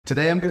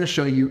Today I'm going to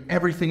show you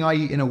everything I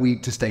eat in a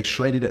week to stay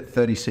shredded at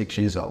 36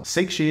 years old.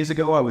 6 years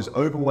ago I was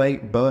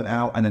overweight, burnt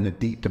out and in a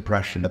deep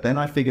depression, but then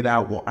I figured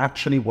out what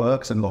actually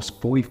works and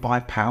lost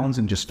 45 pounds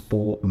in just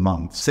 4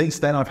 months. Since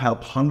then I've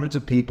helped hundreds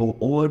of people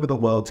all over the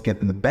world to get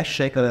in the best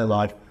shape of their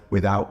life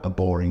without a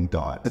boring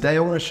diet. Today I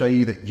want to show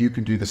you that you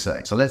can do the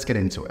same. So let's get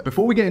into it.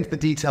 Before we get into the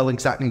detail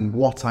exactly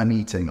what I'm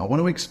eating, I want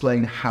to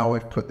explain how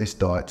I've put this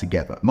diet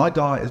together. My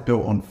diet is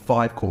built on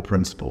 5 core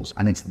principles,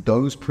 and it's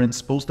those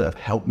principles that have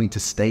helped me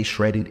to stay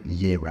shredded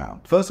year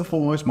round. First and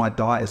foremost, my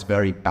diet is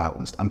very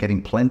balanced. I'm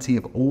getting plenty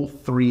of all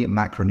 3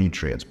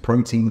 macronutrients: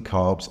 protein,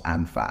 carbs,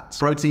 and fats.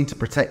 Protein to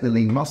protect the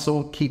lean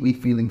muscle, keep me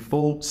feeling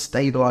full,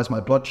 stabilize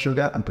my blood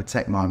sugar, and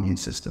protect my immune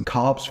system.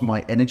 Carbs for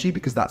my energy,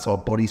 because that's our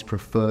body's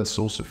preferred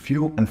source of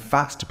fuel, and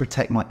fats to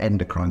protect my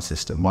endocrine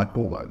system, my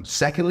hormones.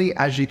 Secondly,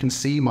 as you can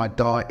see, my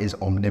diet is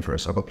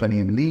omnivorous. I've got plenty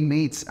of lean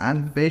meats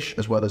and fish,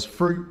 as well as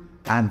fruit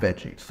and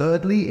veggies.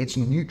 Thirdly, it's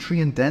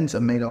nutrient dense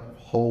and made up of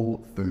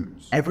whole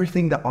foods.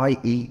 Everything that I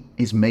eat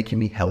is making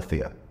me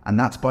healthier, and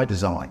that's by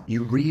design.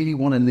 You really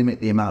want to limit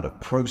the amount of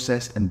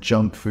processed and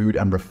junk food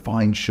and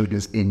refined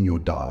sugars in your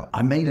diet.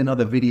 I made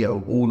another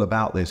video all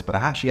about this, but I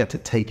actually had to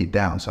take it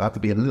down, so I have to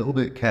be a little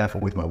bit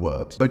careful with my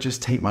words. But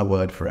just take my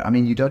word for it. I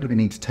mean, you don't even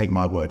need to take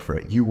my word for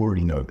it. You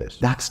already know this.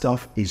 That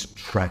stuff is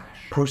trash.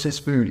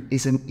 Processed food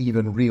isn't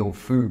even real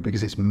food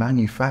because it's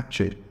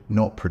manufactured,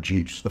 not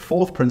produced. The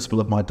 4th principle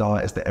of my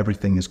diet is that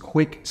everything is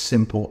quick,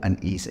 simple,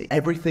 and easy.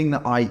 Everything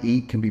that I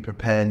eat can be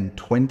prepared in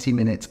 20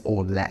 minutes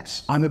or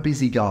less. I'm a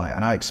busy guy,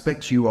 and I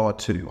expect you are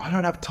too. I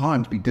don't have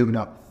time to be doing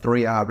up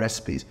 3-hour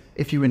recipes.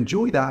 If you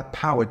enjoy that,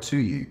 power to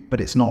you, but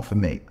it's not for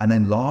me. And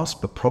then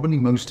last, but probably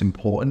most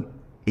important,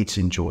 it's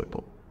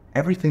enjoyable.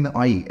 Everything that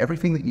I eat,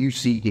 everything that you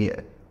see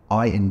here,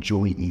 I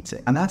enjoy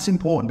eating. And that's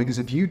important because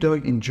if you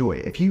don't enjoy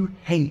it, if you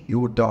hate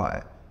your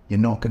diet, you're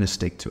not going to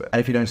stick to it. And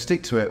if you don't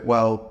stick to it,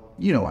 well,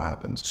 you know what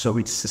happens. So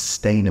it's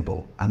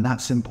sustainable, and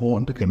that's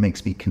important because it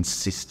makes me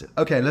consistent.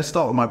 Okay, let's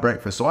start with my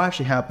breakfast. So I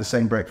actually have the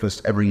same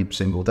breakfast every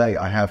single day.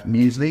 I have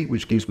muesli,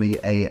 which gives me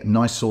a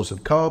nice source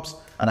of carbs,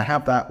 and I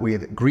have that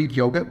with Greek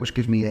yogurt, which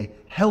gives me a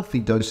healthy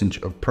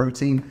dosage of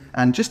protein.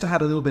 And just to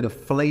add a little bit of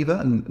flavor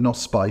and not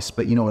spice,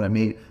 but you know what I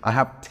mean, I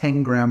have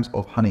 10 grams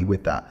of honey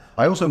with that.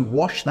 I also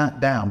wash that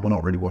down, well,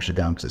 not really wash it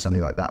down because it's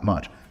only like that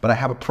much, but I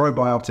have a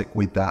probiotic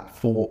with that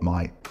for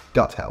my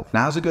gut health.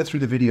 Now, as I go through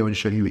the video and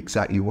show you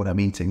exactly what I'm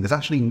eating, there's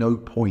actually no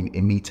point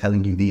in me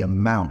telling you the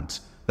amount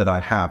that I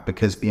have,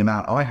 because the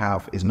amount I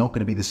have is not going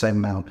to be the same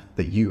amount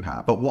that you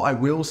have. But what I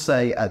will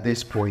say at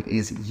this point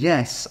is,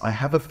 yes, I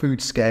have a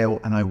food scale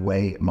and I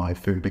weigh my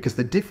food, because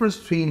the difference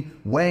between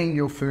weighing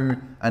your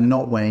food and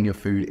not weighing your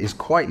food is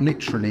quite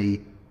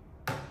literally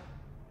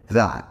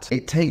that.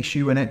 It takes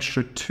you an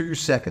extra 2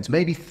 seconds,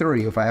 maybe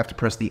 3 if I have to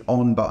press the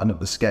on button of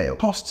the scale.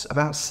 Costs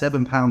about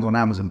 £7 on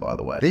Amazon, by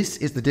the way. This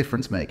is the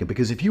difference maker,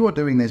 because if you are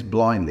doing this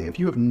blindly, if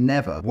you have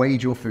never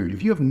weighed your food,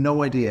 if you have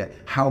no idea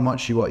how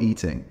much you are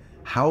eating,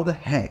 how the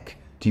heck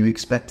do you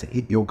expect to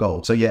hit your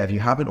goal? So yeah, if you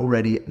haven't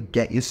already,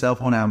 get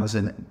yourself on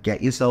Amazon,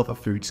 get yourself a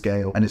food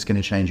scale, and it's going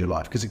to change your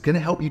life, because it's going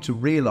to help you to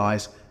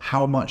realize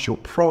how much you're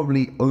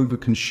probably over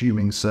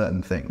consuming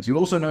certain things. You'll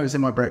also notice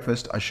in my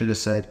breakfast, I should have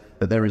said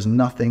that there is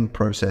nothing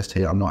processed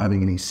here. I'm not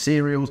having any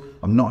cereals.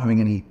 I'm not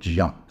having any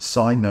junk.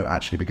 Side note,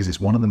 actually, because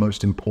it's one of the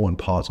most important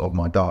parts of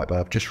my diet, but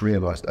I've just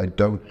realized I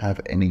don't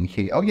have any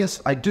here. Oh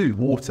yes, I do.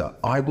 Water.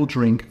 I will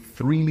drink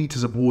 3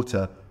 liters of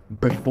water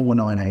before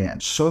 9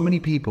 a.m. So many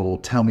people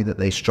tell me that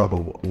they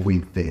struggle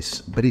with this,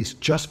 but it's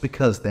just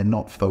because they're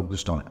not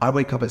focused on it. I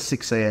wake up at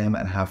 6 a.m.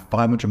 and have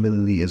 500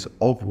 milliliters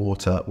of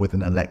water with an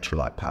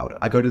electrolyte powder.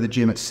 I go to the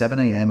gym at 7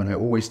 a.m. and I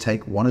always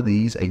take one of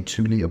these, a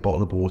 2-liter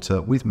bottle of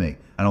water with me.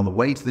 And on the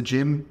way to the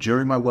gym,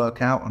 during my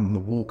workout, and on the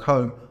walk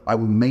home, I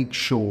will make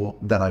sure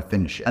that I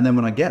finish it. And then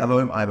when I get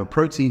home, I have a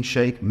protein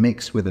shake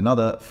mixed with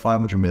another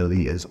 500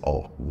 milliliters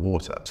of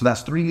water. So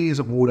that's 3 liters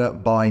of water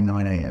by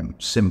 9 a.m.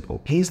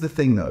 Simple. Here's the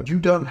thing though, you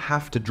don't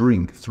have to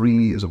drink 3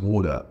 liters of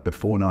water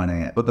before 9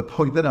 a.m. But the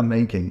point that I'm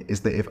making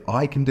is that if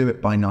I can do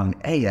it by 9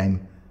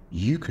 a.m.,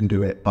 you can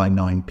do it by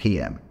 9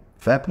 p.m.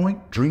 Fair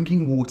point?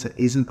 Drinking water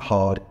isn't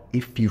hard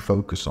if you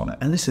focus on it.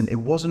 And listen, it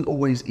wasn't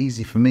always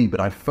easy for me,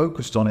 but I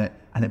focused on it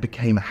and it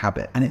became a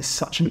habit. And it's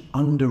such an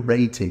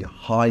underrated,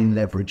 high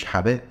leverage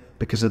habit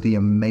because of the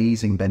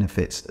amazing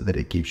benefits that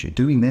it gives you.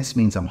 Doing this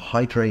means I'm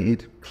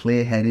hydrated,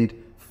 clear-headed,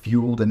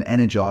 fueled and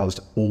energized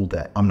all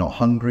day. I'm not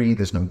hungry,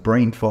 there's no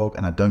brain fog,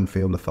 and I don't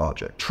feel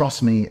lethargic.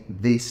 Trust me,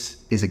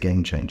 this is a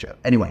game changer.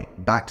 Anyway,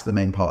 back to the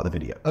main part of the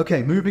video.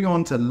 Okay, moving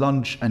on to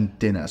lunch and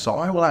dinner. So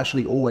I will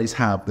actually always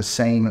have the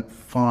same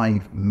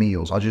 5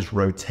 meals. I just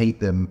rotate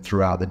them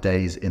throughout the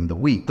days in the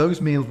week.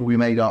 Those meals will be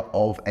made up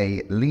of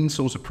a lean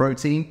source of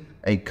protein,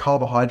 a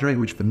carbohydrate,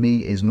 which for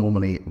me is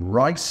normally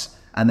rice,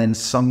 and then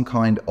some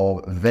kind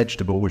of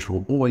vegetable, which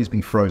will always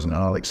be frozen.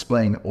 And I'll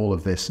explain all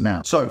of this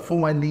now. So for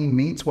my lean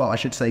meats, well, I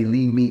should say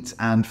lean meats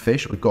and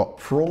fish, we've got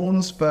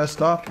prawns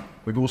first up.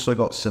 We've also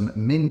got some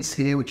mince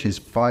here, which is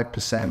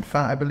 5%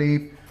 fat, I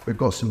believe. We've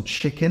got some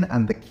chicken,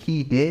 and the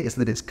key here is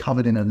that it's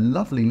covered in a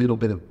lovely little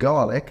bit of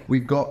garlic.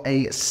 We've got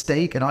a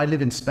steak, and I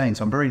live in Spain,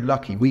 so I'm very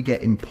lucky. We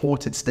get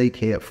imported steak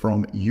here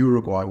from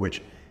Uruguay,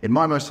 which in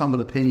my most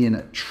humble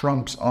opinion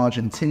trumps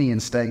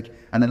Argentinian steak.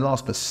 And then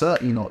last but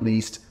certainly not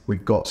least,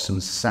 we've got some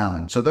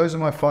salmon. So those are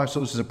my 5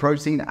 sources of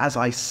protein. As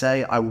I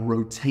say, I will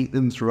rotate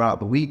them throughout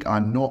the week.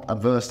 I'm not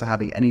averse to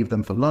having any of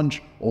them for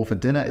lunch or for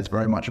dinner. It's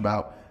very much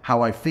about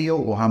how I feel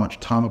or how much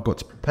time I've got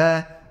to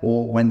prepare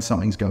or when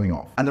something's going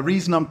off. And the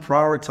reason I'm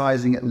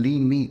prioritizing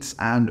lean meats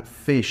and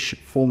fish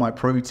for my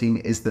protein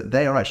is that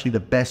they are actually the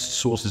best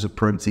sources of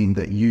protein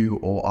that you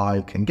or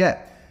I can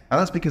get. And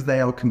that's because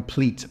they are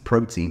complete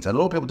proteins. And a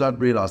lot of people don't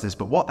realize this,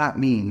 but what that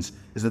means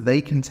is that they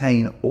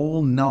contain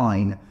all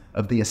 9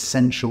 of the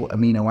essential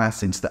amino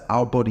acids that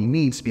our body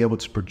needs to be able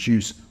to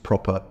produce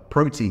proper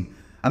protein.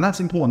 And that's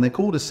important. They're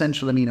called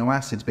essential amino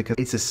acids because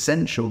it's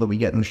essential that we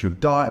get them through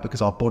diet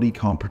because our body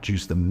can't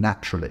produce them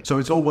naturally. So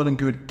it's all well and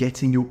good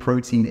getting your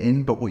protein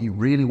in, but what you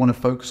really want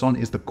to focus on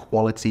is the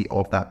quality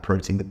of that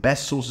protein. The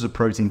best sources of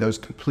protein, those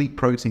complete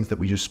proteins that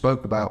we just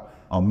spoke about,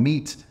 are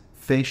meat,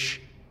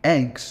 fish,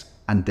 eggs,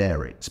 and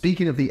dairy.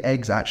 Speaking of the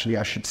eggs, actually,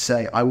 I should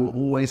say, I will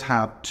always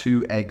have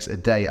 2 eggs a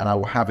day, and I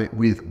will have it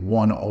with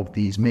one of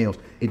these meals.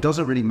 It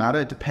doesn't really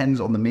matter. It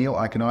depends on the meal.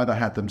 I can either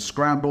have them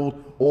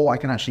scrambled or I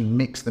can actually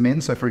mix them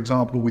in. So for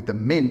example, with the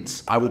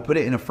mince, I will put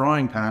it in a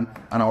frying pan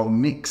and I'll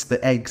mix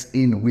the eggs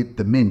in with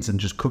the mince and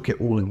just cook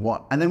it all in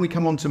one. And then we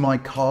come on to my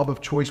carb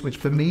of choice, which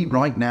for me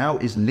right now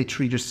is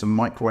literally just some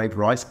microwave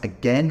rice.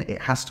 Again,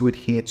 it has to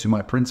adhere to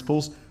my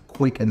principles.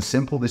 Quick and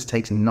simple. This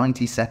takes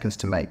 90 seconds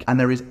to make. And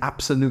there is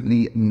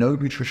absolutely no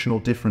nutritional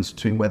difference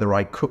between whether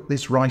I cook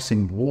this rice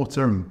in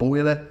water and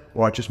boil it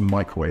or I just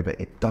microwave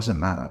it. It doesn't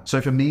matter. So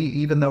for me,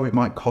 even though it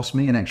might cost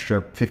me an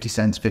extra 50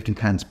 cents, 50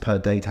 pence per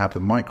day to have the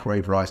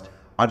microwave rice,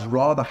 I'd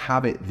rather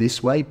have it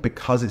this way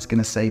because it's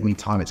going to save me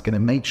time. It's going to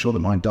make sure that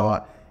my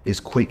diet is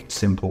quick,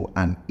 simple,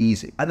 and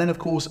easy. And then of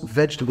course,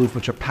 vegetables,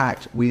 which are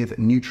packed with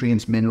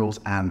nutrients, minerals,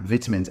 and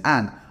vitamins.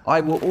 And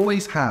I will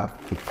always have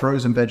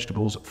frozen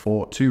vegetables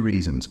for 2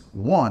 reasons.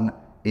 One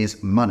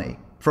is money.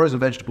 Frozen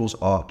vegetables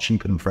are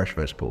cheaper than fresh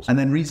vegetables. And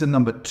then reason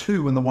number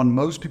 2, and the one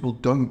most people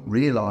don't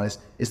realize,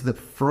 is that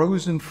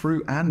frozen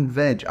fruit and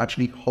veg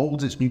actually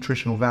holds its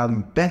nutritional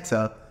value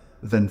better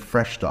than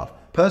fresh stuff.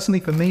 Personally,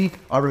 for me,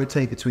 I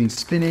rotate between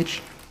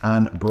spinach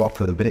and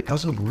broccoli, but it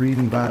doesn't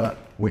really matter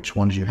which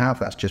ones you have.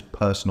 That's just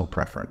personal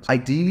preference.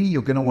 Ideally,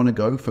 you're going to want to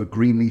go for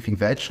green leafy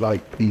veg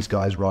like these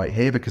guys right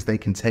here because they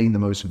contain the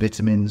most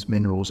vitamins,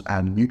 minerals,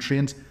 and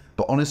nutrients.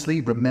 But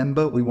honestly,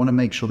 remember, we want to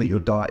make sure that your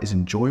diet is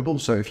enjoyable.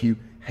 So if you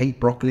hate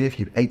broccoli, if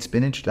you hate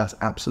spinach, that's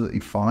absolutely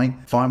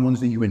fine. Find ones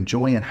that you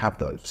enjoy and have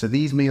those. So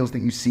these meals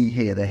that you see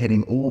here, they're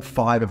hitting all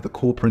 5 of the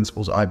core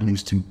principles I've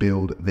used to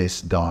build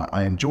this diet.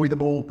 I enjoy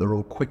them all. They're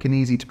all quick and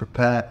easy to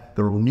prepare.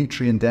 They're all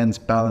nutrient dense,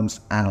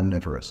 balanced, and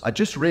omnivorous. I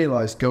just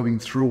realized going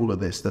through all of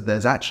this that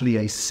there's actually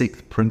a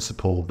 6th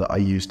principle that I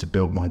use to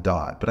build my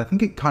diet, but I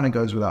think it kind of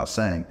goes without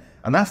saying.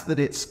 And that's that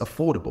it's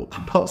affordable.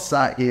 I'm not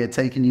sat here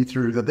taking you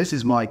through that this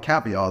is my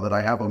caviar that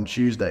I have on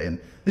Tuesday and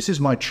this is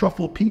my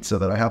truffle pizza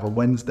that I have on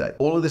Wednesday.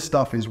 All of this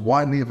stuff is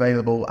widely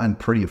available and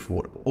pretty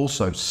affordable.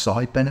 Also,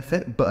 side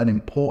benefit, but an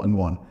important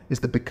one,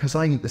 is that because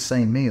I eat the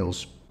same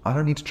meals, I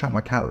don't need to track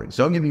my calories.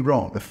 Don't get me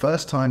wrong, the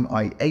first time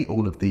I ate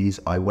all of these,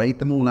 I weighed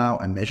them all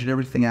out, I measured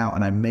everything out,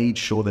 and I made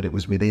sure that it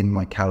was within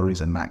my calories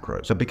and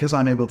macros. So because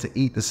I'm able to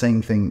eat the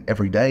same thing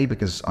every day,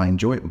 because I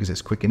enjoy it, because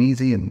it's quick and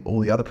easy, and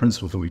all the other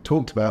principles that we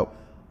talked about,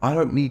 I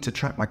don't need to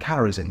track my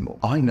calories anymore.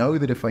 I know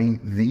that if I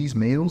eat these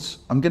meals,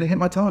 I'm gonna hit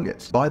my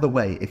targets. By the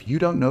way, if you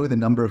don't know the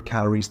number of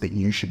calories that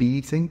you should be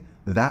eating,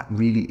 that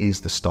really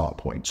is the start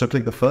point. So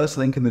click the first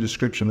link in the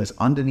description that's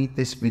underneath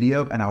this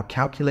video and I'll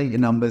calculate your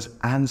numbers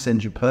and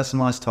send you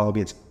personalized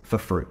targets for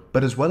free.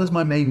 But as well as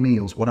my main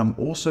meals, what I'm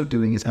also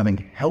doing is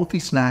having healthy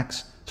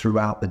snacks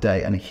throughout the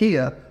day. And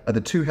here are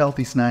the 2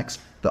 healthy snacks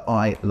that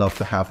I love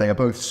to have. They are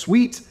both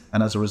sweet,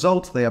 and as a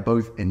result, they are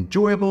both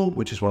enjoyable,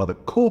 which is one of the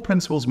core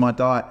principles of my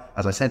diet.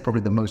 As I said,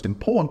 probably the most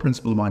important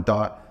principle of my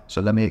diet.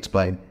 So let me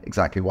explain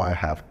exactly why I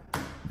have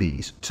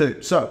these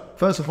 2. So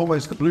first and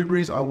foremost, the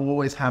blueberries, I will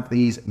always have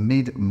these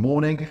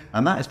mid-morning,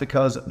 and that is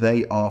because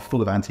they are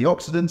full of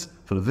antioxidants,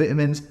 full of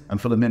vitamins, and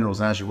full of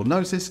minerals. And as you will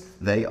notice,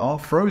 they are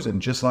frozen.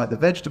 Just like the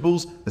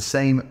vegetables, the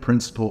same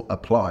principle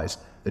applies.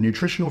 The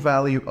nutritional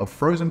value of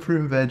frozen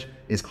fruit and veg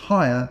is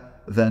higher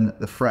than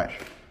the fresh.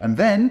 And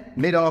then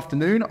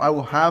mid-afternoon, I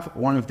will have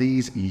one of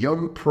these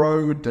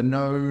YoPro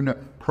Danone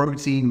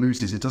protein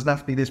mousses. It doesn't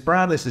have to be this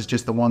brand. This is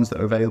just the ones that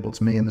are available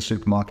to me in the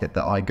supermarket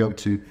that I go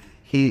to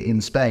here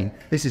in Spain.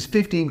 This is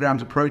 15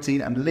 grams of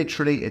protein and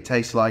literally it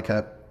tastes like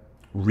a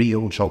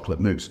real chocolate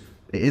mousse.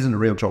 It isn't a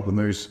real chocolate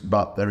mousse,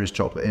 but there is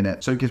chocolate in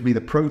it. So it gives me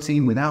the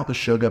protein without the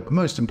sugar, but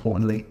most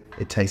importantly,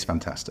 it tastes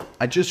fantastic.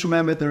 I just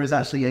remembered there is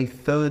actually a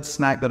 3rd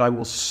snack that I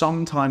will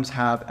sometimes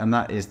have, and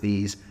that is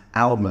these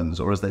almonds,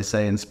 or as they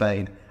say in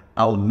Spain,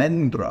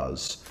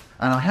 almendras.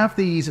 And I have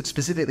these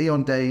specifically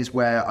on days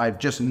where I've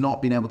just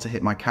not been able to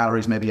hit my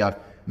calories. Maybe I've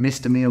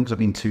missed a meal because I've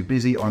been too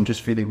busy, or I'm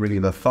just feeling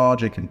really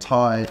lethargic and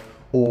tired,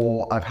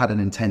 or I've had an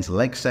intense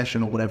leg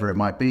session or whatever it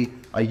might be.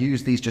 I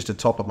use these just to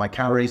top up my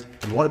calories.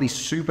 You want to be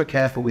super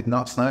careful with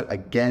nuts though.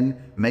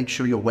 Again, make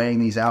sure you're weighing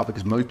these out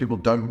because most people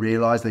don't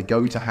realize they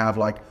go to have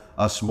like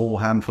a small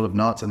handful of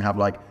nuts and have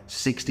like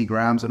 60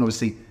 grams. And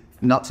obviously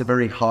nuts are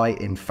very high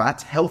in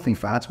fat, healthy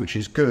fats, which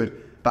is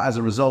good. But as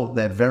a result,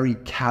 they're very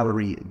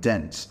calorie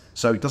dense.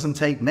 So it doesn't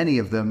take many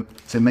of them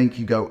to make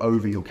you go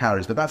over your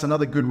calories. But that's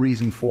another good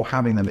reason for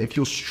having them. If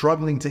you're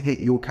struggling to hit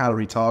your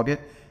calorie target,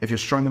 if you're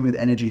struggling with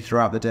energy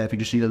throughout the day, if you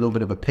just need a little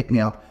bit of a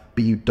pick-me-up,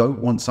 but you don't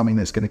want something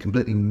that's going to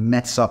completely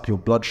mess up your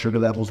blood sugar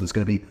levels, that's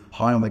going to be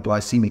high on the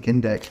glycemic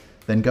index,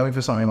 then going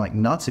for something like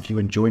nuts, if you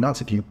enjoy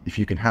nuts, if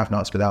you can have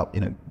nuts without,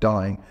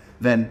 dying,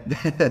 then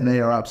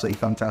they are absolutely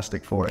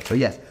fantastic for it. So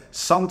yes,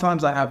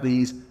 sometimes I have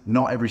these,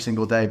 not every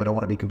single day, but I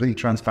want to be completely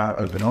transparent,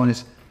 open, and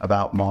honest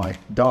about my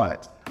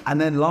diet. And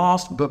then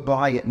last, but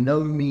by no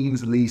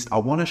means least, I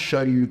want to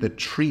show you the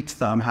treats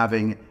that I'm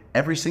having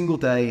every single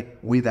day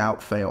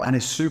without fail. And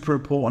it's super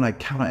important. I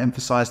cannot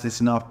emphasize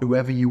this enough.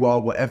 Whoever you are,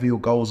 whatever your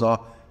goals are,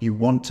 you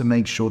want to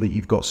make sure that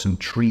you've got some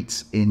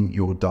treats in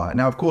your diet.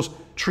 Now, of course,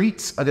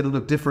 treats are going to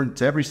look different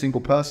to every single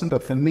person,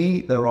 but for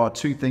me, there are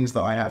two things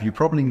that I have. You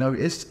probably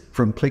noticed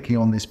from clicking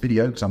on this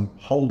video, because I'm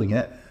holding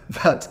it,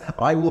 that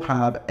I will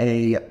have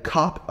a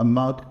cup, a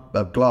mug,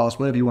 a glass,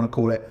 whatever you want to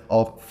call it,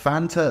 of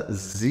Fanta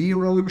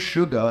Zero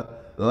Sugar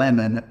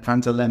Lemon,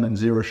 Fanta Lemon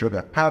Zero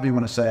Sugar, however you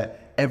want to say it,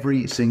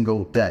 every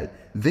single day.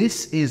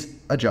 This is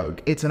a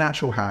joke. It's an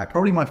actual hack.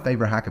 Probably my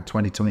favorite hack of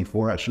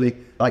 2024, actually.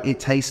 Like, it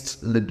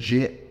tastes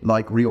legit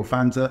like real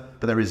Fanta,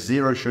 but there is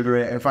zero sugar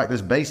in it. In fact,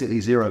 there's basically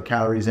 0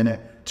 calories in it.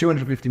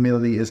 250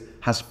 milliliters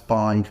has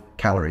 5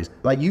 calories.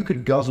 Like, you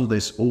could guzzle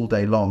this all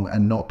day long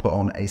and not put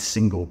on a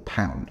single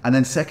pound. And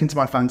then second to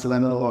my Fanta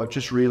Lemon, I've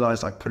just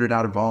realized I put it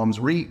out of arm's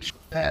reach.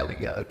 There we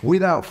go.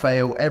 Without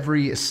fail,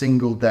 every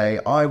single day,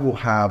 I will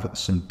have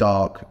some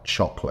dark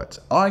chocolate.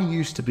 I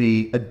used to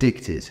be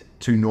addicted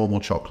to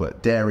normal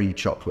chocolate, dairy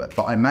chocolate,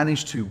 but I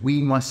managed to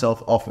wean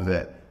myself off of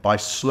it by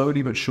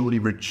slowly but surely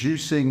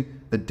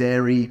reducing the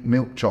dairy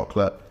milk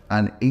chocolate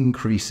and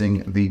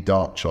increasing the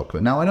dark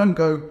chocolate. Now, I don't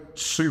go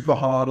super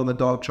hard on the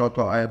dark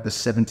chocolate. I have the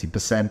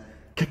 70%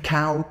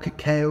 cacao.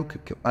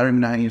 I don't even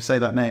know how you say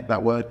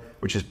that word,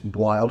 which is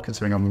wild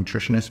considering I'm a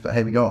nutritionist, but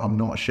here we go, I'm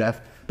not a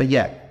chef. But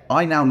yeah,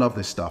 I now love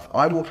this stuff.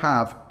 I will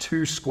have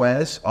 2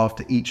 squares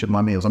after each of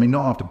my meals. I mean,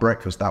 not after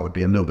breakfast, that would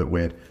be a little bit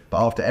weird,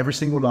 but after every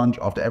single lunch,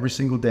 after every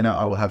single dinner,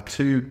 I will have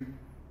 2,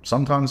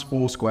 sometimes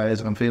 4 squares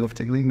if I'm feeling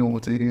particularly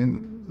naughty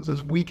and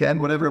this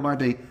weekend, whatever it might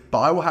be. But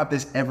I will have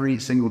this every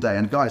single day.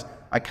 And guys,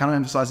 I cannot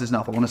emphasize this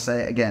enough. I want to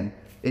say it again.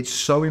 It's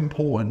so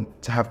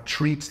important to have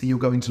treats that you're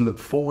going to look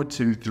forward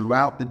to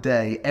throughout the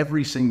day,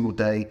 every single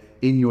day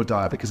in your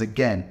diet. Because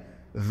again,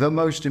 the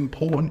most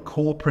important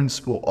core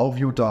principle of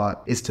your diet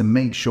is to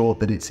make sure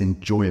that it's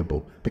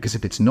enjoyable. Because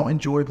if it's not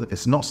enjoyable, if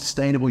it's not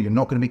sustainable, you're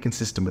not going to be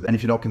consistent with it. And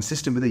if you're not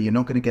consistent with it, you're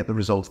not going to get the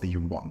results that you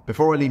want.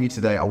 Before I leave you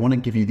today, I want to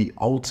give you the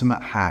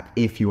ultimate hack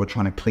if you are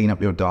trying to clean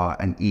up your diet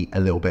and eat a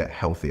little bit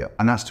healthier.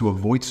 And that's to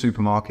avoid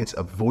supermarkets,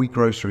 avoid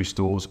grocery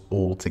stores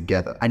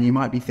altogether. And you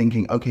might be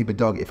thinking, okay, but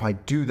Doug, if I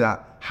do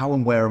that, how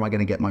and where am I going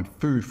to get my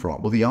food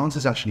from? Well, the answer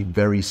is actually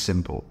very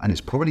simple, and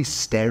it's probably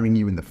staring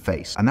you in the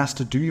face. And that's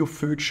to do your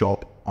food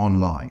shop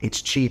online.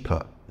 It's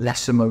cheaper,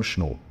 less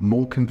emotional,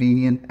 more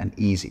convenient, and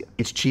easier.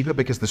 It's cheaper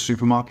because the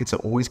supermarkets are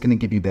always going to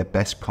give you their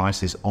best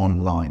prices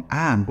online.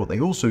 And what they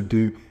also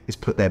do is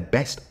put their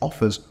best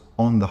offers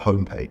on the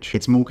homepage.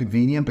 It's more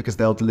convenient because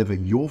they'll deliver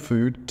your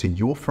food to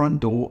your front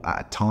door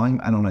at a time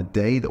and on a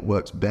day that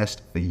works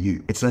best for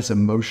you. It's less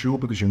emotional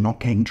because you're not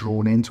getting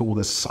drawn into all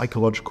the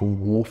psychological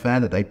warfare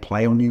that they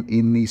play on you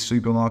in these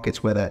supermarkets,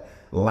 where they're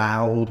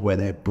loud, where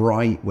they're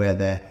bright, where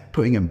they're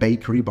putting a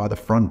bakery by the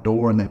front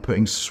door and they're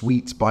putting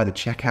sweets by the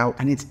checkout.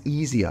 And it's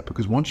easier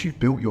because once you've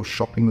built your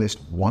shopping list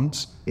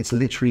once, it's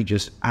literally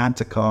just add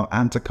to cart,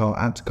 add to cart,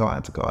 add to cart,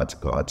 add to cart, add to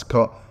cart, add to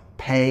cart,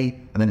 pay,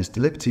 and then it's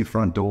delivered to your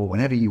front door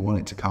whenever you want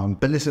it to come.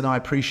 But listen, I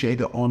appreciate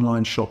that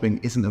online shopping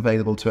isn't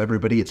available to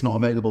everybody. It's not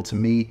available to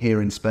me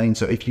here in Spain.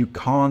 So if you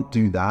can't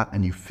do that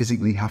and you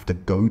physically have to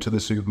go to the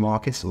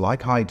supermarkets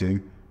like I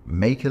do,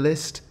 make a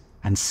list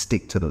and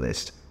stick to the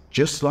list,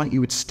 just like you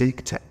would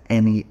stick to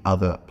any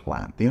other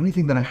plan. The only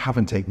thing that I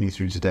haven't taken you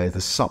through today is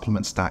the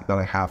supplement stack that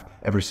I have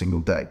every single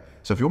day.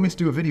 So if you want me to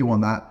do a video on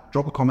that,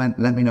 drop a comment,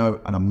 let me know,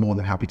 and I'm more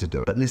than happy to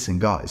do it. But listen,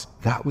 guys,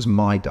 that was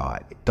my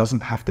diet. It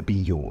doesn't have to be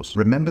yours.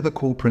 Remember the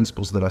core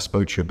principles that I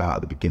spoke to you about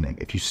at the beginning.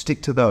 If you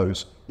stick to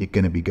those, you're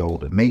going to be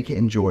golden. Make it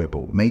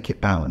enjoyable, make it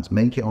balanced,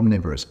 make it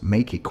omnivorous,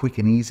 make it quick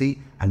and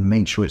easy, and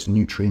make sure it's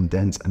nutrient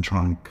dense, and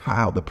try and cut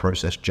out the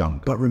processed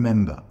junk. But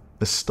remember,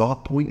 the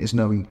start point is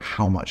knowing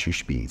how much you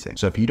should be eating.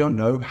 So if you don't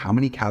know how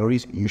many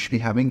calories you should be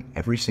having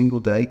every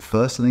single day,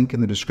 first link in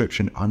the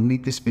description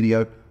underneath this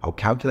video, I'll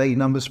calculate your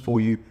numbers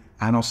for you,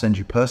 and I'll send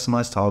you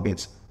personalized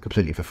targets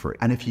completely for free.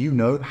 And if you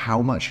know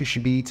how much you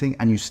should be eating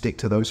and you stick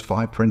to those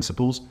 5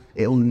 principles,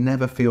 it'll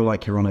never feel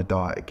like you're on a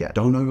diet again.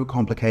 Don't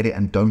overcomplicate it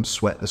and don't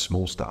sweat the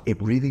small stuff. It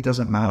really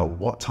doesn't matter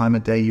what time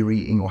of day you're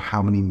eating or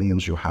how many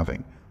meals you're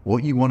having.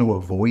 What you want to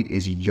avoid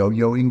is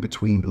yo-yoing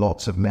between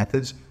lots of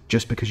methods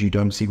just because you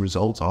don't see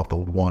results after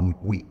 1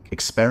 week.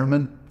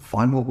 Experiment,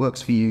 find what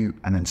works for you,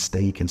 and then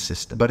stay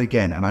consistent. But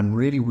again, and I'm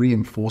really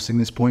reinforcing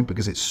this point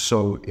because it's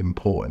so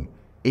important,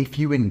 if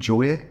you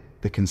enjoy it,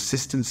 the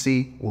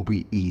consistency will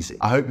be easy.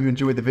 I hope you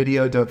enjoyed the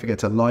video. Don't forget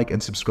to like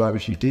and subscribe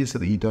if you did so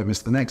that you don't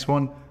miss the next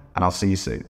one, and I'll see you soon.